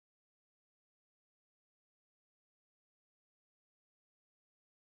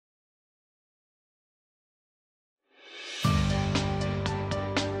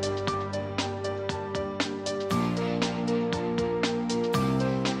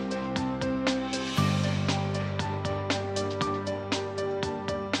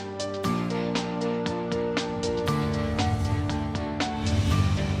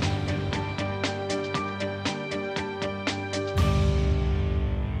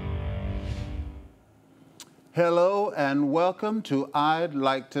Hello and welcome to I'd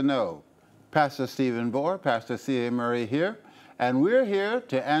Like to Know. Pastor Stephen Bohr, Pastor C.A. Murray here, and we're here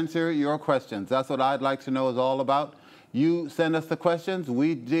to answer your questions. That's what I'd Like to Know is all about. You send us the questions,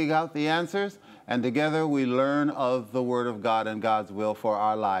 we dig out the answers, and together we learn of the Word of God and God's will for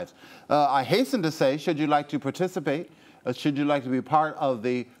our lives. I hasten to say, should you like to participate, should you like to be part of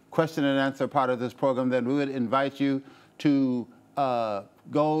the question and answer part of this program, then we would invite you to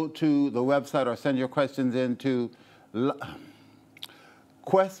go to the website or send your questions into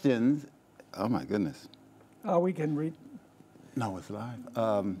questions. Oh my goodness. We can read. No, it's live.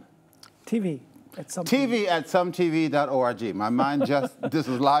 TV at SUMtv. TV at SUMtv.org. My mind just, this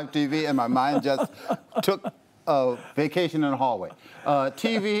is live TV, and my mind just took a vacation in the hallway.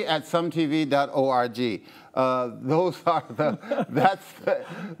 TV at SUMtv.org. Those are that's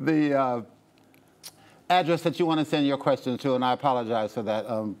the address that you want to send your questions to, and I apologize for that.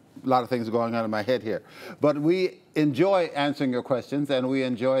 A lot of things are going on in my head here. But we enjoy answering your questions, and we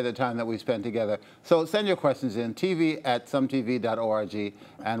enjoy the time that we spend together. So send your questions in, TV at SUMtv.org,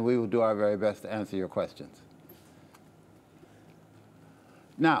 and we will do our very best to answer your questions.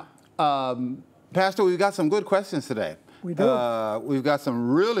 Now, Pastor, we've got some good questions today. We do. We've got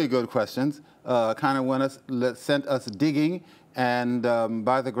some really good questions, kind of sent us digging, and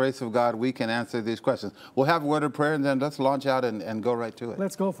by the grace of God, we can answer these questions. We'll have a word of prayer, and then let's launch out and go right to it.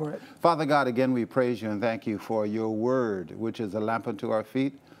 Let's go for it. Father God, again, we praise you and thank you for your word, which is a lamp unto our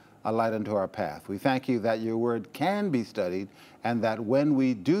feet, a light unto our path. We thank you that your word can be studied, and that when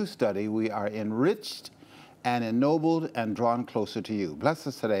we do study, we are enriched and ennobled and drawn closer to you. Bless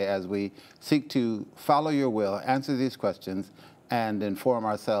us today as we seek to follow your will, answer these questions, and inform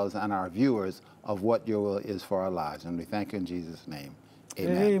ourselves and our viewers of what your will is for our lives. And we thank you in Jesus' name.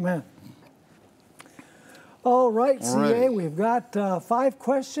 Amen. Amen. All right, CA, we've got 5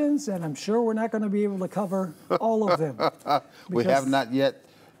 questions, and I'm sure we're not going to be able to cover all of them. We have not yet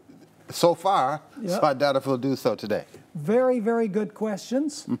so far, so I doubt if we'll do so today. Very, very good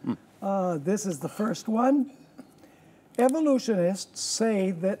questions. This is the first one. Evolutionists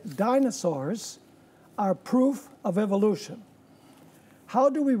say that dinosaurs are proof of evolution. How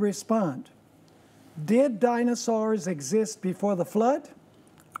do we respond? Did dinosaurs exist before the flood?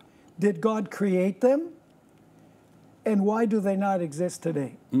 Did God create them? And why do they not exist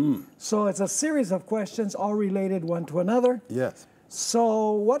today? So it's a series of questions, all related one to another. Yes.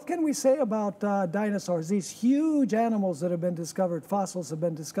 So what can we say about dinosaurs, these huge animals that have been discovered, fossils have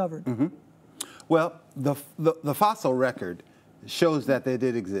been discovered? Well, the fossil record shows that they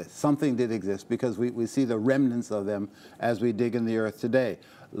did exist. Something did exist, because we see the remnants of them as we dig in the earth today.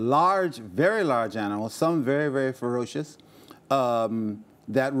 Large, very large animals, some very, very ferocious,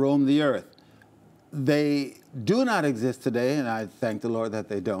 that roam the earth. They do not exist today, and I thank the Lord that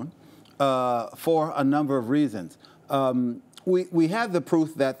they don't, for a number of reasons. We have the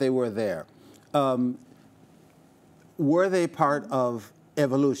proof that they were there. Were they part of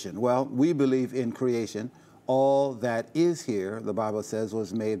evolution? Well, we believe in creation. All that is here, the Bible says,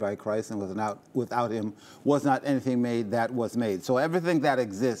 was made by Christ, and without him was not anything made that was made. So everything that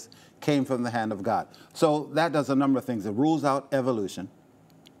exists came from the hand of God. So that does a number of things. It rules out evolution.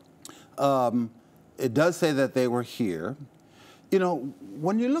 It does say that they were here. You know,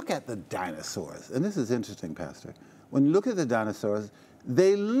 when you look at the dinosaurs, and this is interesting, Pastor, when you look at the dinosaurs,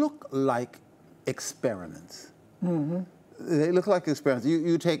 they look like experiments. They look like experiments.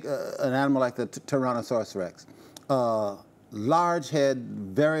 You take an animal like the Tyrannosaurus Rex, large head,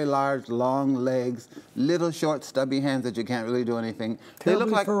 very large, long legs, little short, stubby hands that you can't really do anything. They look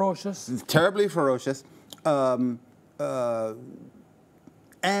like ferocious. Terribly ferocious, and a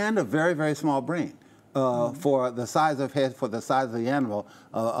very, very small brain. For the size of head, for the size of the animal,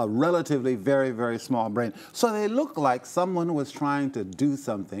 a relatively very, very small brain. So they look like someone was trying to do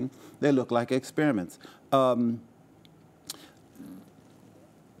something. They look like experiments.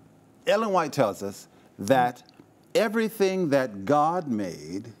 Ellen White tells us that everything that God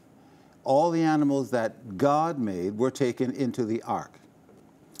made, all the animals that God made, were taken into the ark.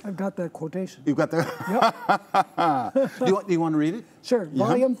 I've got that quotation. You've got that? Yep. do you want to read it? Sure.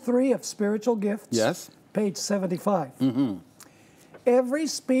 Volume 3 of Spiritual Gifts. Yes. Page 75. Every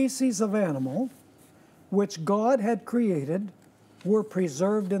species of animal which God had created were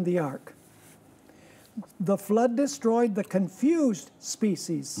preserved in the ark. The flood destroyed the confused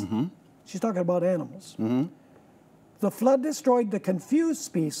species. She's talking about animals. The flood destroyed the confused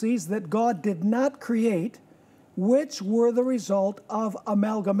species that God did not create, which were the result of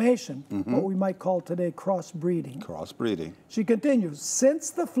amalgamation, what we might call today crossbreeding. Crossbreeding. She continues, since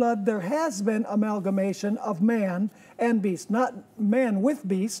the flood there has been amalgamation of man and beast, not man with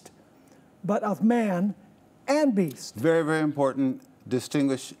beast, but of man and beast. Very, very important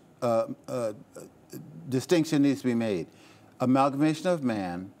distinction needs to be made. Amalgamation of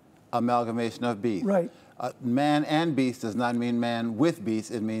man, amalgamation of beast. Right. Man and beast does not mean man with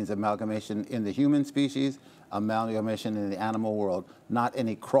beast. It means amalgamation in the human species, amalgamation in the animal world, not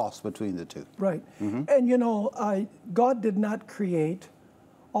any cross between the two. Right. And you know, God did not create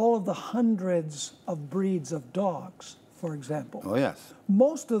all of the hundreds of breeds of dogs, for example. Oh, yes.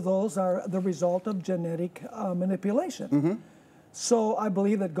 Most of those are the result of genetic manipulation. So I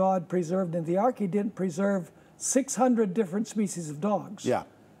believe that God preserved in the ark, he didn't preserve 600 different species of dogs. Yeah.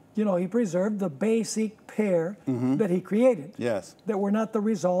 You know, he preserved the basic pair that he created. Yes. That were not the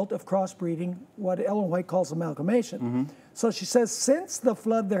result of crossbreeding, what Ellen White calls amalgamation. So she says, since the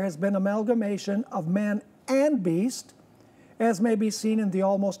flood there has been amalgamation of man and beast, as may be seen in the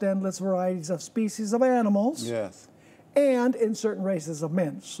almost endless varieties of species of animals. Yes. And in certain races of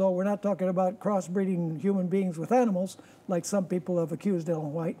men. So we're not talking about crossbreeding human beings with animals, like some people have accused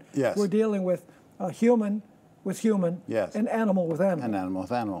Ellen White. Yes. We're dealing with human with human, yes, and animal with animal. And animal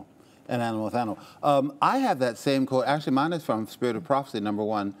with animal. And animal with animal. I have that same quote. Actually, mine is from Spirit of Prophecy, number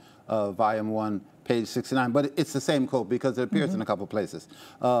 1, volume 1, page 69. But it's the same quote because it appears in a couple places.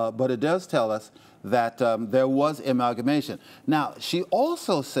 But it does tell us that there was amalgamation. Now, she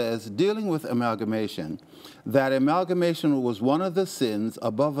also says, dealing with amalgamation, that amalgamation was one of the sins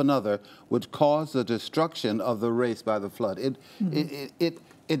above another which caused the destruction of the race by the flood. It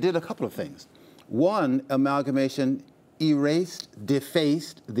did a couple of things. One, amalgamation erased,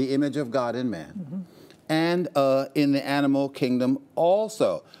 defaced the image of God in man. And in the animal kingdom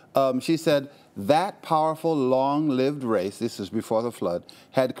also. She said that powerful, long-lived race, this is before the flood,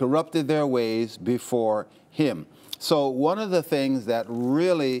 had corrupted their ways before him. So one of the things that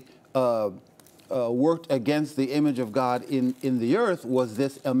really worked against the image of God in the earth was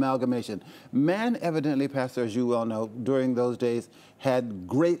this amalgamation. Man evidently, Pastor, as you well know, during those days had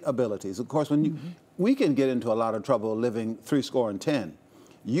great abilities. Of course, when we can get into a lot of trouble living 70.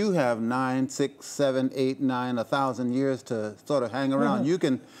 You have 9, 6, 7, 8, 9, 1,000 years to sort of hang around. You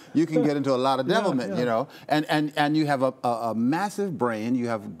can get into a lot of devilment, you know, and you have a massive brain, you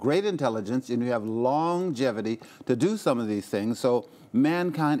have great intelligence, and you have longevity to do some of these things. So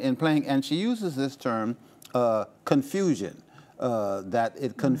mankind in playing, and she uses this term, confusion, that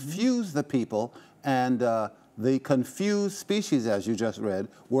it confused the people, and the confused species, as you just read,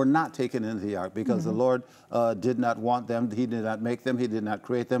 were not taken into the ark because the Lord did not want them. He did not make them. He did not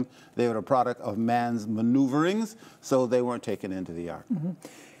create them. They were a product of man's maneuverings, so they weren't taken into the ark.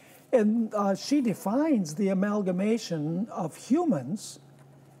 And she defines the amalgamation of humans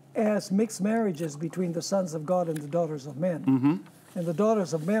as mixed marriages between the sons of God and the daughters of men. And the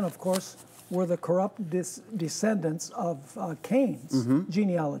daughters of men, of course, were the corrupt descendants of Cain's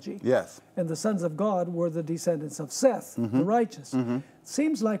genealogy. Yes. And the sons of God were the descendants of Seth, the righteous.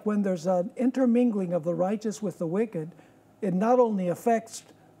 Seems like when there's an intermingling of the righteous with the wicked, it not only affects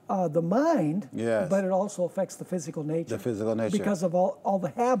the mind, but it also affects the physical nature. The physical nature. Because of all the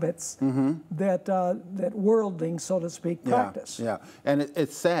habits that worldlings, so to speak, practice. Yeah, and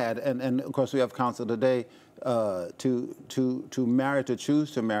it's sad, and of course we have counsel today to marry, to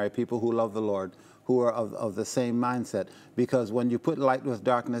choose to marry people who love the Lord, who are of the same mindset. Because when you put light with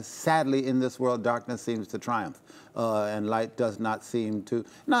darkness, sadly in this world, darkness seems to triumph. And light does not seem to,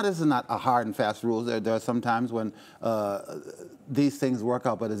 now this is not a hard and fast rule. There are some times when these things work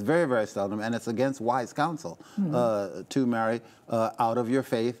out, but it's very, very seldom, and it's against wise counsel to marry out of your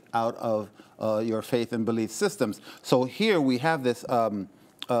faith, out of your faith and belief systems. So here we have this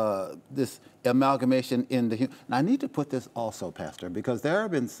this amalgamation in the human. Now I need to put this also, Pastor, because there have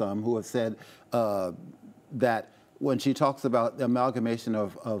been some who have said that when she talks about the amalgamation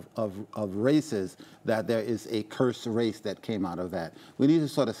of races, that there is a cursed race that came out of that. We need to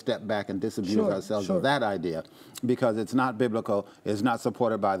sort of step back and disabuse ourselves of that idea, because it's not biblical, it's not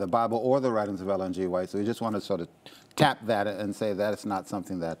supported by the Bible or the writings of Ellen G. White. So we just want to sort of tap that and say that it's not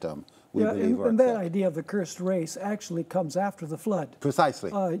something that we believe or and accept. that idea of the cursed race actually comes after the flood. Precisely.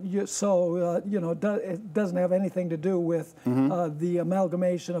 You know, it doesn't have anything to do with the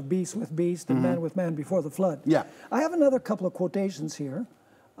amalgamation of beast with beast and man with man before the flood. Yeah. I have another couple of quotations here.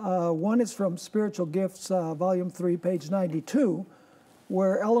 One is from Spiritual Gifts, Volume 3, page 92,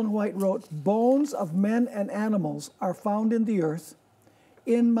 where Ellen White wrote, "Bones of men and animals are found in the earth,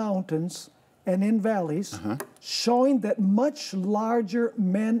 in mountains, and in valleys, showing that much larger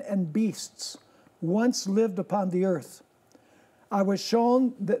men and beasts once lived upon the earth. I was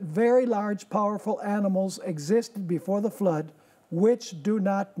shown that very large, powerful animals existed before the flood, which do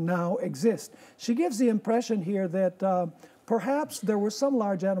not now exist." She gives the impression here that perhaps there were some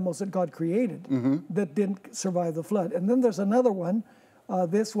large animals that God created that didn't survive the flood. And then there's another one.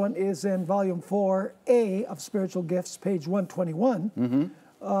 This one is in volume 4A of Spiritual Gifts, page 121.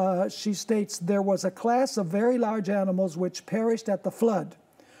 She states, there was a class of very large animals which perished at the flood.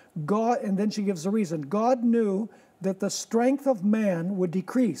 God, and then she gives the reason. God knew that the strength of man would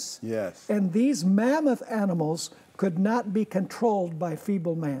decrease. Yes. And these mammoth animals could not be controlled by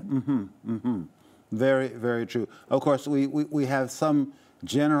feeble man. Very, very true. Of course, we have some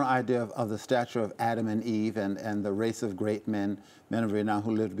general idea of the stature of Adam and Eve and the race of great men of renown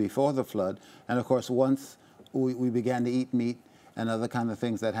who lived before the flood. And of course, once we began to eat meat and other kind of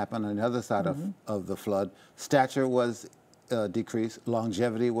things that happened on the other side of the flood, stature was decreased,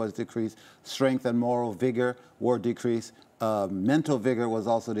 longevity was decreased, strength and moral vigor were decreased, mental vigor was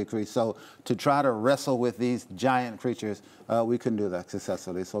also decreased. So to try to wrestle with these giant creatures, we couldn't do that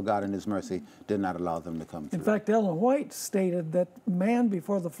successfully. So God in his mercy did not allow them to come through. In fact, Ellen White stated that man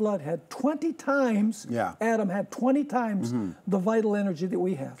before the flood had 20 times, Adam had 20 times the vital energy that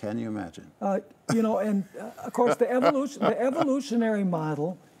we have. Can you imagine? You know, and of course the evolutionary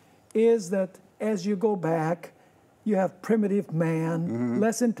model is that as you go back, you have primitive man,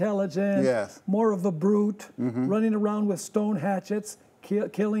 less intelligent, more of a brute, running around with stone hatchets,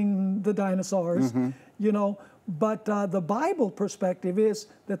 killing the dinosaurs, you know. But the Bible perspective is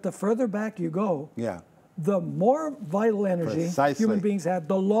that the further back you go, the more vital energy human beings have,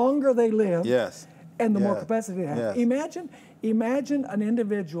 the longer they live, and the more capacity they have. Imagine an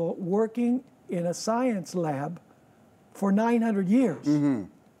individual working in a science lab for 900 years.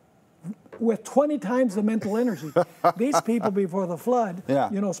 With 20 times the mental energy. These people before the flood,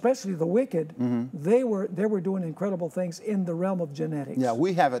 you know, especially the wicked, they were doing incredible things in the realm of genetics. Yeah,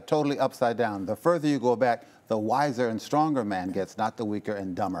 we have it totally upside down. The further you go back, the wiser and stronger man gets, not the weaker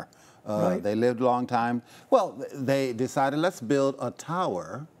and dumber. They lived a long time. Well, they decided, let's build a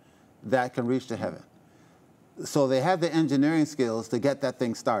tower that can reach to heaven. So they had the engineering skills to get that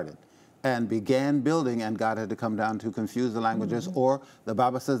thing started, and began building, and God had to come down to confuse the languages, or the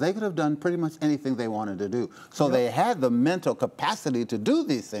Bible says they could have done pretty much anything they wanted to do. So they had the mental capacity to do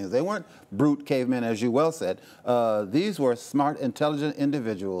these things. They weren't brute cavemen, as you well said. These were smart, intelligent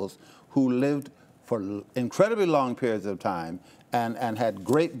individuals who lived for incredibly long periods of time and had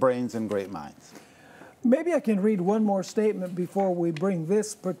great brains and great minds. Maybe I can read one more statement before we bring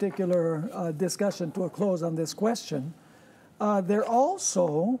this particular discussion to a close on this question. There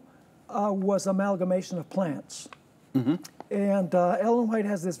also was amalgamation of plants. And Ellen White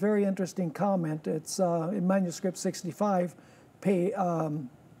has this very interesting comment. It's in manuscript 65, the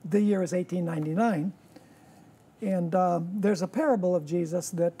year is 1899. And there's a parable of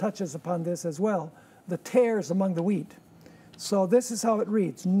Jesus that touches upon this as well, the tares among the wheat. So this is how it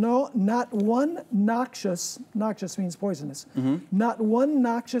reads. No, not one noxious means poisonous, not one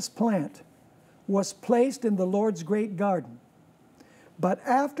noxious plant was placed in the Lord's great garden. But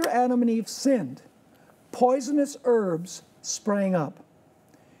after Adam and Eve sinned, poisonous herbs sprang up.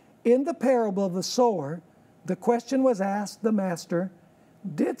 In the parable of the sower, the question was asked the master,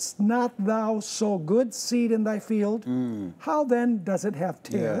 didst not thou sow good seed in thy field? How then does it have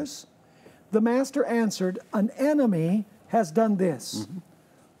tares? The master answered, an enemy has done this.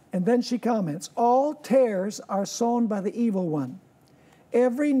 And then she comments, all tares are sown by the evil one.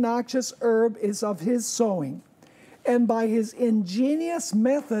 Every noxious herb is of his sowing. And by his ingenious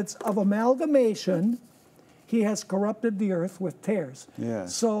methods of amalgamation, he has corrupted the earth with tares.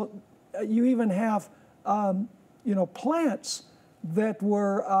 So you even have, you know, plants that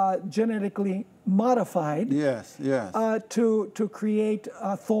were genetically modified to create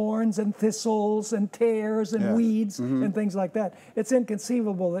thorns and thistles and tares and weeds and things like that. It's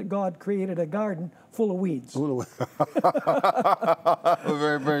inconceivable that God created a garden full of weeds.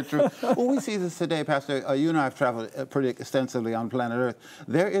 Very, very true. Well, we see this today, Pastor. You and I have traveled pretty extensively on planet Earth.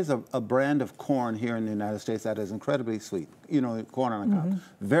 There is a brand of corn here in the United States that is incredibly sweet. You know, corn on the cob.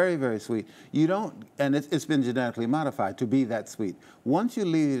 Very, very sweet. You don't, and it's been genetically modified to be that sweet. Once you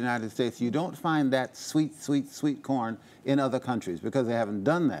leave the United States, you don't find that sweet, sweet, sweet corn in other countries because they haven't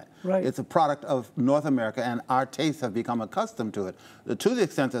done that. It's a product of North America, and our tastes have become accustomed to it, to the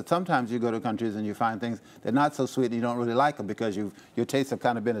extent that sometimes you go to countries and you find things that are not so sweet and you don't really like them because your tastes have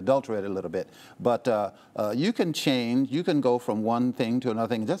kind of been adulterated a little bit. But you can change, you can go from one thing to another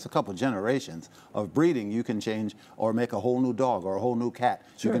thing. Just a couple generations of breeding, you can change or make a whole new dog or a whole new cat.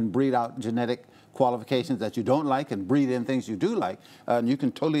 You can breed out genetic qualifications that you don't like and breed in things you do like, and you can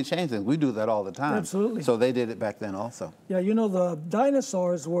totally change things. We do that all the time. Absolutely. So they did it back then also. Yeah, you know, the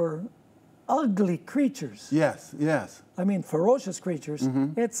dinosaurs were ugly creatures. Yes, yes. I mean, ferocious creatures.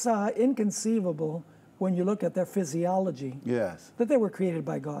 It's inconceivable when you look at their physiology, Yes. that they were created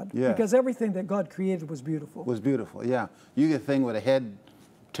by God. Yes. Because everything that God created was beautiful. Was beautiful, yeah. You get a thing with a head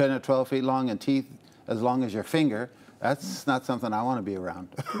 10 or 12 feet long and teeth as long as your finger. That's not something I want to be around.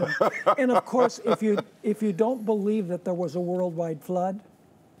 And of course, if you don't believe that there was a worldwide flood,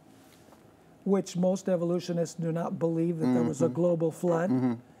 which most evolutionists do not believe that there was a global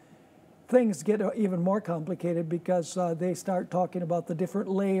flood, things get even more complicated because they start talking about the different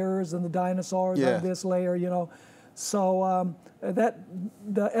layers and the dinosaurs on this layer, you know. So that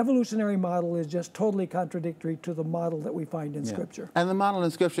the evolutionary model is just totally contradictory to the model that we find in Scripture. And the model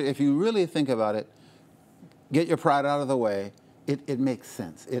in Scripture, if you really think about it, get your pride out of the way, it makes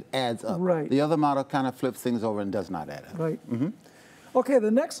sense. It adds up. Right. The other model kind of flips things over and does not add up. Right. Okay,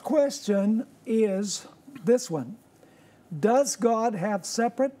 the next question is this one. Does God have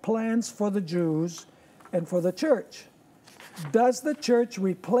separate plans for the Jews and for the church? Does the church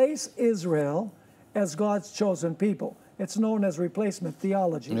replace Israel as God's chosen people? It's known as replacement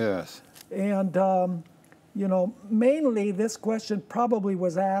theology. Yes. And, you know, mainly this question probably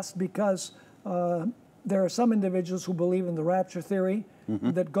was asked because there are some individuals who believe in the rapture theory,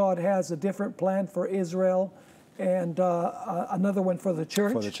 that God has a different plan for Israel and another one for the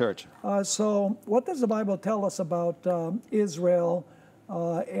church. For the church. So what does the Bible tell us about Israel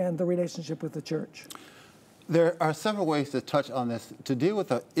and the relationship with the church? There are several ways to touch on this. To deal with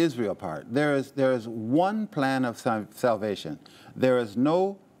the Israel part, there is one plan of salvation. There is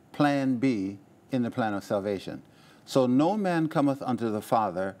no plan B in the plan of salvation. So no man cometh unto the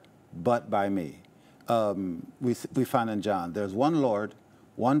Father but by me. We find in John, there's one Lord,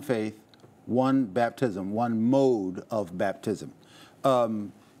 one faith, one baptism, one mode of baptism.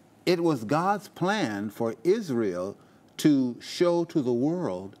 It was God's plan for Israel to show to the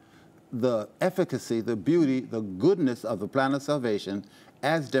world the efficacy, the beauty, the goodness of the plan of salvation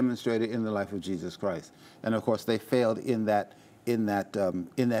as demonstrated in the life of Jesus Christ. And of course, they failed in that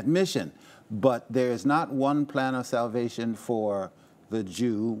mission. But there is not one plan of salvation for the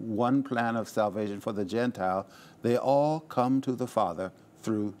Jew, one plan of salvation for the Gentile. They all come to the Father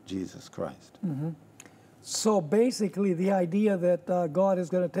through Jesus Christ. So basically, the idea that God is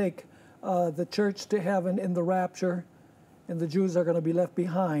going to take the church to heaven in the rapture, and the Jews are going to be left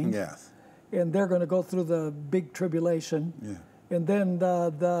behind. Yes. And they're going to go through the big tribulation. Yeah. And then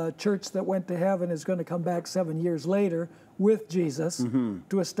the church that went to heaven is going to come back 7 years later with Jesus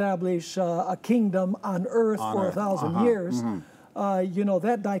to establish a kingdom on earth for 1,000 years. You know,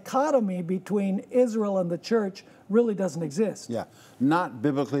 that dichotomy between Israel and the church really doesn't exist. Yeah. Not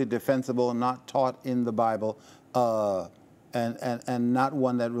biblically defensible, not taught in the Bible, and not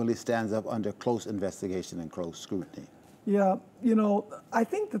one that really stands up under close investigation and close scrutiny. Yeah, you know, I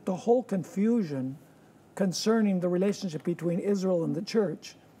think that the whole confusion concerning the relationship between Israel and the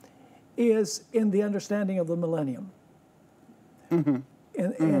church is in the understanding of the millennium.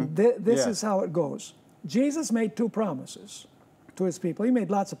 And this is how it goes. Jesus made two promises to his people. He made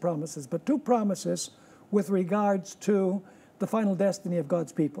lots of promises, but two promises with regards to the final destiny of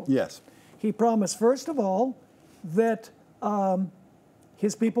God's people. Yes. He promised, first of all, that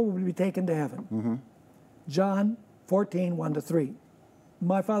his people would be taken to heaven. John 14, 1-3.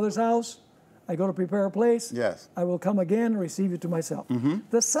 My Father's house, I go to prepare a place. Yes. I will come again and receive you to myself.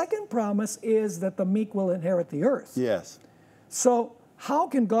 The second promise is that the meek will inherit the earth. Yes. So how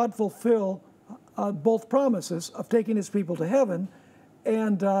can God fulfill both promises of taking his people to heaven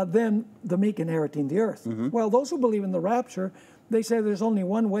and then the meek inheriting the earth? Well, those who believe in the rapture, they say there's only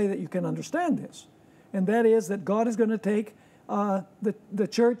one way that you can understand this, and that is that God is going to take the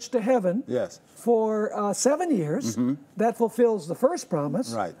church to heaven for 7 years. That fulfills the first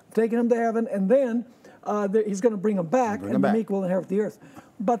promise, taking them to heaven, and then he's going to bring them back, and the meek will inherit the earth.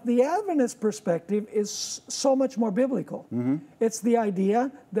 But the Adventist perspective is so much more biblical. It's the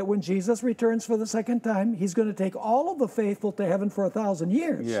idea that when Jesus returns for the second time, he's going to take all of the faithful to heaven for 1,000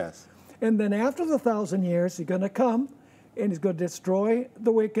 years. Yes. And then after the 1,000 years, he's going to come, and he's going to destroy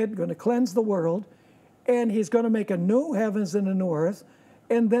the wicked, going to cleanse the world, and he's going to make a new heavens and a new earth,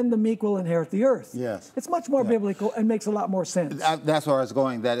 and then the meek will inherit the earth. Yes. It's much more biblical and makes a lot more sense. That's where I was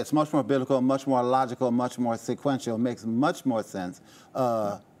going, that it's much more biblical, much more logical, much more sequential, makes much more sense,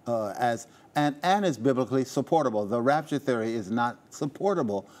 and is biblically supportable. The rapture theory is not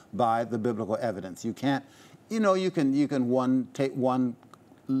supportable by the biblical evidence. You can't, you know, you can take one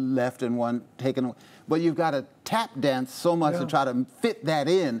left and one taken, but you've got to tap dance so much to try to fit that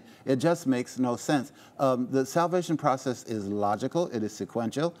in. It just makes no sense. The salvation process is logical, it is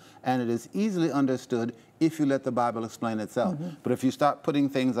sequential, and it is easily understood if you let the Bible explain itself. But if you start putting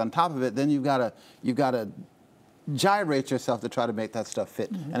things on top of it, then you've got to gyrate yourself to try to make that stuff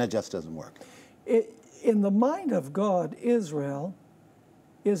fit, and it just doesn't work. in the mind of God, Israel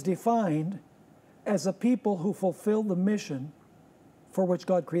is defined as a people who fulfill the mission for which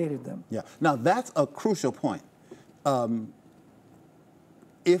God created them. Yeah. Now, that's a crucial point.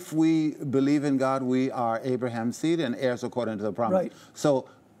 If we believe in God, we are Abraham's seed and heirs according to the promise. Right. So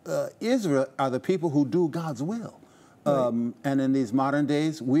Israel are the people who do God's will. Right. And in these modern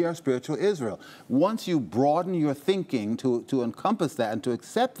days, we are spiritual Israel. Once you broaden your thinking to encompass that and to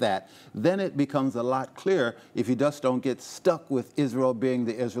accept that, then it becomes a lot clearer if you just don't get stuck with Israel being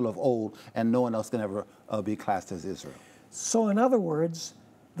the Israel of old and no one else can ever be classed as Israel. So in other words,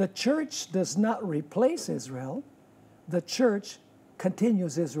 the church does not replace Israel. The church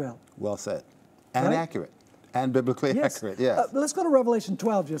continues Israel. Well said. And Right? accurate. And biblically accurate, yes. Let's go to Revelation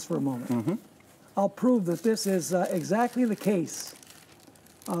 12 just for a moment. I'll prove that this is exactly the case.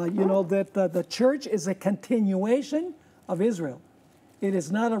 You know, that the church is a continuation of Israel. It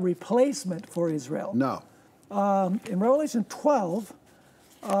is not a replacement for Israel. No. In Revelation 12,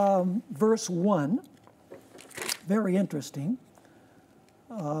 verse 1, very interesting.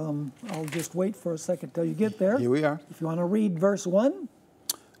 I'll just wait for a second till you get there. Here we are. If you want to read verse 1.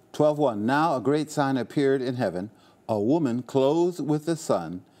 12:1. Now a great sign appeared in heaven, a woman clothed with the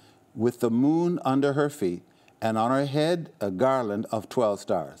sun, with the moon under her feet, and on her head a garland of 12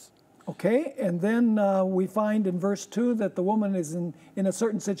 stars. Okay, and then we find in verse 2 that the woman is in a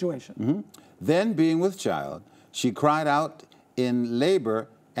certain situation. Then, being with child, she cried out in labor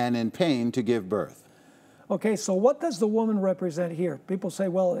and in pain to give birth. Okay, so what does the woman represent here? People say,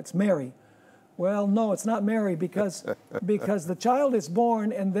 well, it's Mary. Well, no, it's not Mary because the child is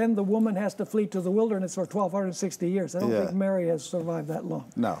born and then the woman has to flee to the wilderness for 1,260 years. I don't think Mary has survived that long.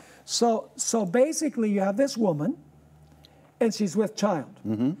 No. So basically you have this woman and she's with child.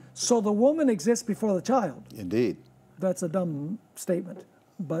 So the woman exists before the child. Indeed. That's a dumb statement.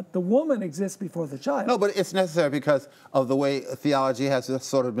 But the woman exists before the child. No, but it's necessary because of the way theology has just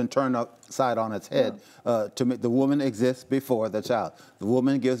sort of been turned upside on its head. To make the woman exists before the child. The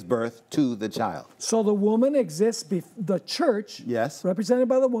woman gives birth to the child. So the woman exists, the church, Yes. represented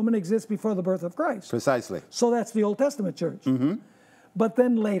by the woman, exists before the birth of Christ. Precisely. So that's the Old Testament church. But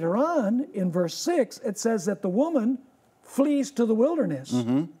then later on, in verse 6, it says that the woman flees to the wilderness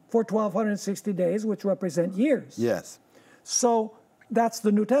for 1,260 days, which represent years. Yes. So that's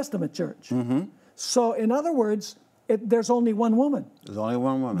the New Testament church. So in other words, there's only one woman. There's only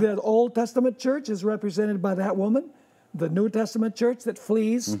one woman. The Old Testament church is represented by that woman. The New Testament church that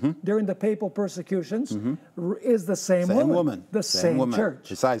flees during the papal persecutions is the same woman. The same woman. church.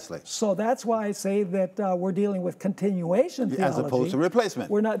 Precisely. So that's why I say that we're dealing with continuation theology. As opposed to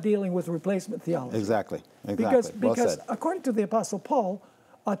replacement. We're not dealing with replacement theology. Exactly. Because Well said. according to the Apostle Paul,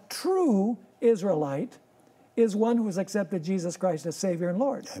 a true Israelite is one who has accepted Jesus Christ as Savior and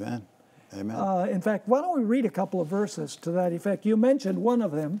Lord. Amen. Amen. In fact, why don't we read a couple of verses to that effect? You mentioned one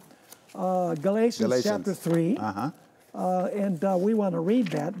of them, Galatians chapter 3. And we want to read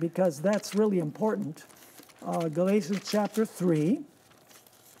that because that's really important. Galatians chapter 3.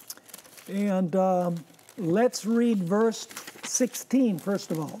 And let's read verse 16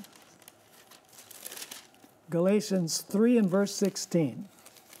 first of all. Galatians 3 and verse 16.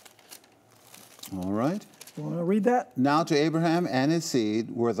 All right. You want to read that? Now to Abraham and his seed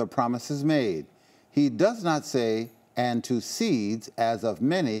were the promises made. He does not say, and to seeds as of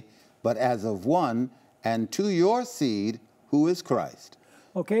many, but as of one, and to your seed, who is Christ.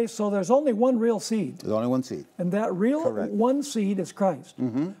 Okay, so there's only one real seed. There's only one seed. And that real Correct. one seed is Christ.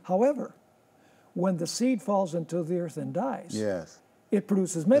 However, when the seed falls into the earth and dies, Yes. it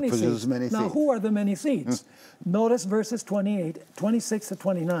produces many seeds. many now, seeds. who are the many seeds? Notice verses 26 to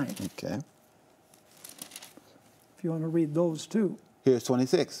 29. Okay. If you want to read those too. Here's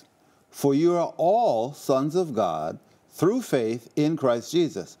 26. For you are all sons of God through faith in Christ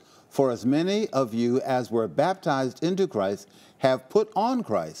Jesus. For as many of you as were baptized into Christ have put on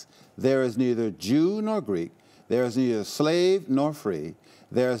Christ. There is neither Jew nor Greek. There is neither slave nor free.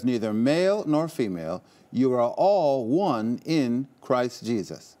 There is neither male nor female. You are all one in Christ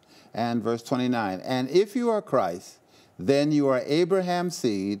Jesus. And verse 29. And if you are Christ, then you are Abraham's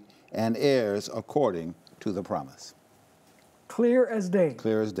seed and heirs according to the promise. Clear as day.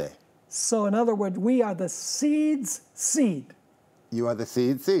 Clear as day. So in other words, we are the seed's seed. You are the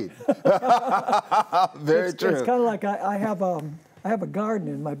seed. Very true. It's kind of like I have a garden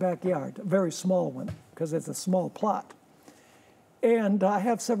in my backyard, a very small one, because it's a small plot. And I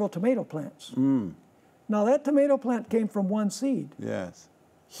have several tomato plants. Now that tomato plant came from one seed. Yes.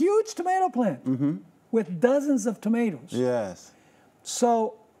 Huge tomato plant with dozens of tomatoes. Yes.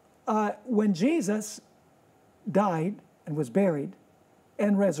 So when Jesus died and was buried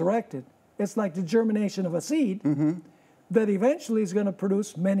and resurrected, It's like the germination of a seed that eventually is going to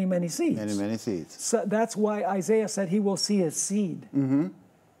produce many, many seeds. Many, many seeds. So that's why Isaiah said he will see his seed. And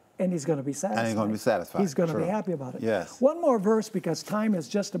he's going to be satisfied. And he's going to be satisfied. He's going to True. be happy about it. Yes. One more verse because time is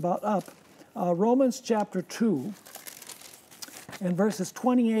just about up. Romans chapter 2 and verses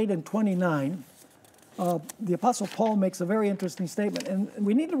 28 and 29. The Apostle Paul makes a very interesting statement. And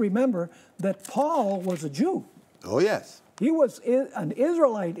we need to remember that Paul was a Jew. Oh, yes. He was an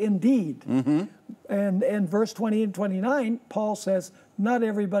Israelite indeed. And in verse 20 and 29, Paul says, not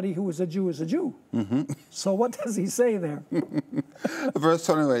everybody who is a Jew is a Jew. So what does he say there? Verse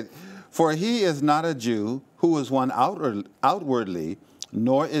 28, for he is not a Jew who is one outwardly,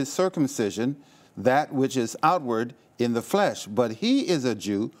 nor is circumcision that which is outward in the flesh, but he is a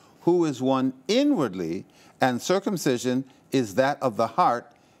Jew who is one inwardly, and circumcision is that of the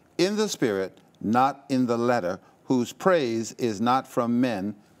heart in the spirit, not in the letter, whose praise is not from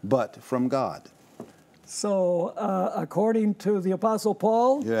men, but from God. So, according to the Apostle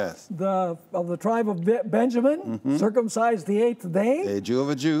Paul, Yes. of the tribe of Benjamin, circumcised the 8th day. A Jew of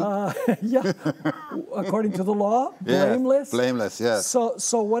a Jew. Yeah, according to the law, Yes, blameless. blameless, yes.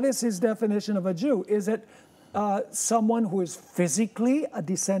 So what is his definition of a Jew? Is it someone who is physically a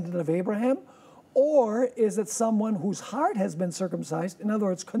descendant of Abraham? Or is it someone whose heart has been circumcised, in other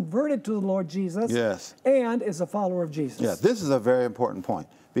words, converted to the Lord Jesus, Yes. and is a follower of Jesus? Yeah, this is a very important point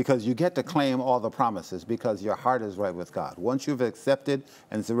because you get to claim all the promises because your heart is right with God. Once you've accepted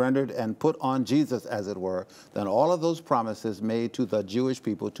and surrendered and put on Jesus, as it were, then all of those promises made to the Jewish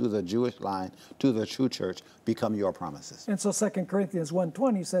people, to the Jewish line, to the true church, become your promises. And so 2 Corinthians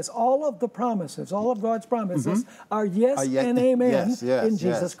 1:20 says, all of the promises, all of God's promises are yes and amen in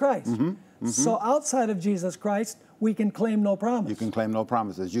Jesus Christ. So outside of Jesus Christ, we can claim no promise. You can claim no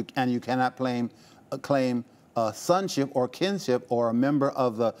promises. You cannot claim sonship or kinship or a member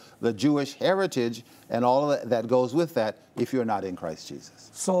of the Jewish heritage and all of that goes with that if you're not in Christ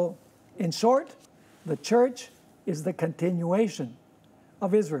Jesus. So, in short, the church is the continuation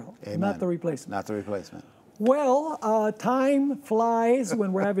of Israel, Amen. not the replacement. Not the replacement. Well, time flies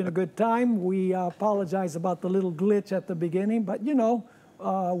when we're having a good time. We apologize about the little glitch at the beginning, but you know,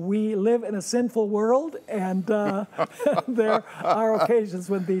 we live in a sinful world, and there are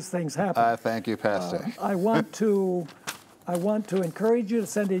occasions when these things happen. Thank you, Pastor. I want to encourage you to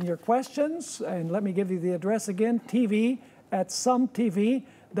send in your questions, and let me give you the address again: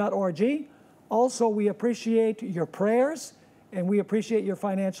 tv@sumtv.org. Also, we appreciate your prayers, and we appreciate your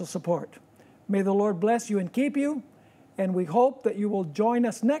financial support. May the Lord bless you and keep you, and we hope that you will join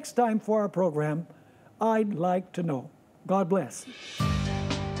us next time for our program, I'd Like to Know. God bless.